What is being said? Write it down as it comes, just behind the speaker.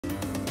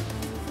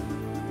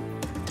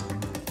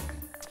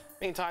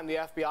Meantime, the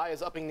FBI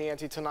is upping the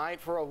ante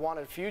tonight for a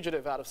wanted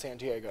fugitive out of San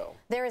Diego.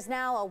 There is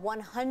now a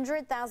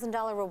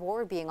 $100,000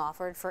 reward being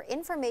offered for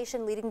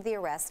information leading to the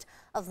arrest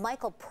of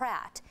Michael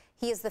Pratt.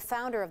 He is the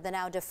founder of the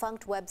now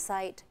defunct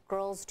website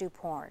Girls Do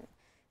Porn.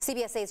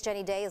 CBS 8's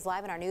Jenny Day is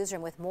live in our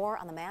newsroom with more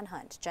on the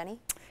manhunt. Jenny?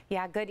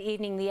 Yeah, good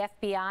evening. The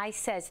FBI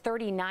says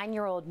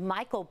 39-year-old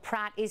Michael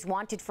Pratt is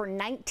wanted for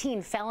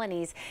 19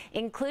 felonies,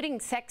 including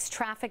sex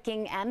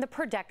trafficking and the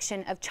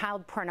production of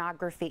child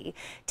pornography.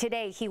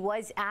 Today, he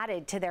was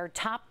added to their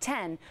top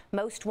 10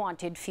 most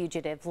wanted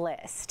fugitive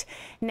list.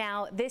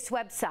 Now, this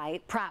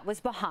website Pratt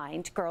was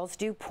behind, Girls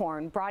Do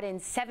Porn, brought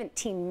in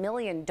 $17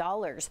 million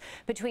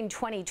between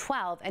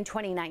 2012 and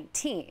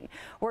 2019.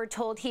 We're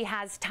told he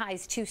has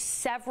ties to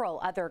several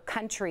other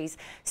countries.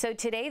 So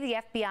today, the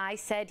FBI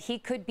said he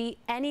could be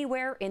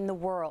anywhere in the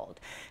world.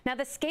 Now,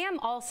 the scam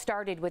all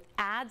started with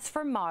ads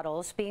for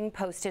models being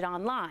posted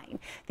online.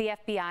 The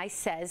FBI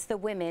says the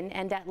women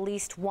and at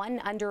least one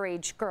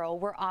underage girl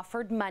were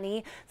offered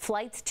money,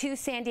 flights to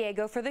San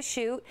Diego for the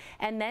shoot,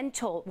 and then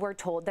were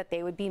told that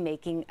they would be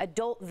making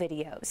adult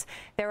videos.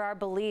 There are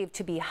believed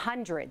to be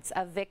hundreds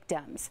of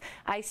victims.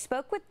 I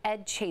spoke with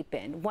Ed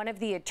Chapin, one of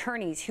the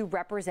attorneys who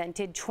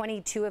represented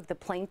 22 of the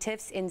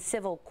plaintiffs in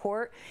civil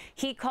court.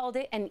 He called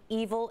it an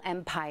evil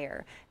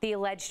empire. The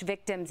alleged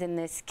victims in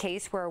this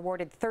case were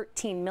awarded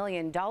 $13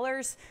 million,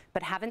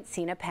 but haven't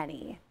seen a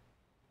penny.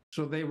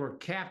 So they were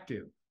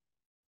captive,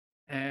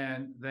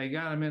 and they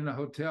got them in the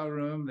hotel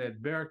room.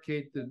 They'd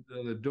barricade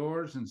the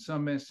doors in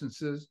some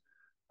instances.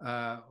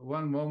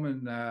 One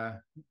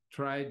woman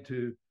tried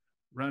to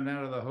run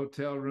out of the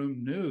hotel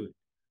room nude,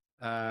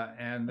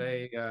 and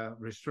they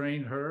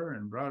restrained her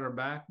and brought her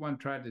back. One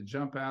tried to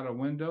jump out a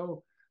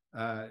window.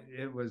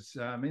 It was,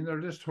 I mean, they're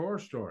just horror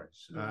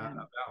stories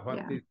about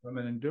what these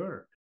women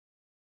endured.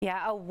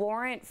 Yeah, a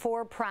warrant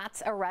for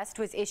Pratt's arrest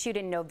was issued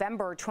in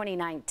November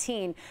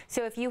 2019.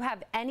 So if you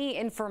have any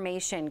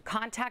information,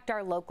 contact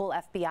our local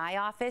FBI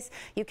office.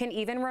 You can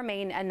even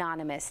remain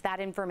anonymous.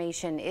 That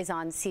information is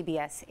on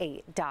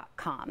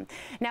CBS8.com.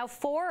 Now,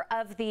 4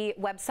 of the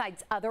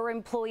website's other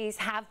employees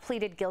have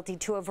pleaded guilty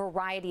to a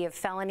variety of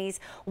felonies.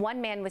 One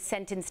man was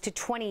sentenced to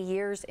 20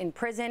 years in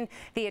prison.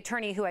 The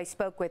attorney who I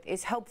spoke with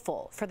is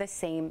hopeful for the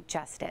same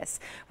justice.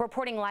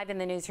 Reporting live in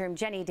the newsroom,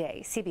 Jenny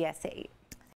Day, CBS 8.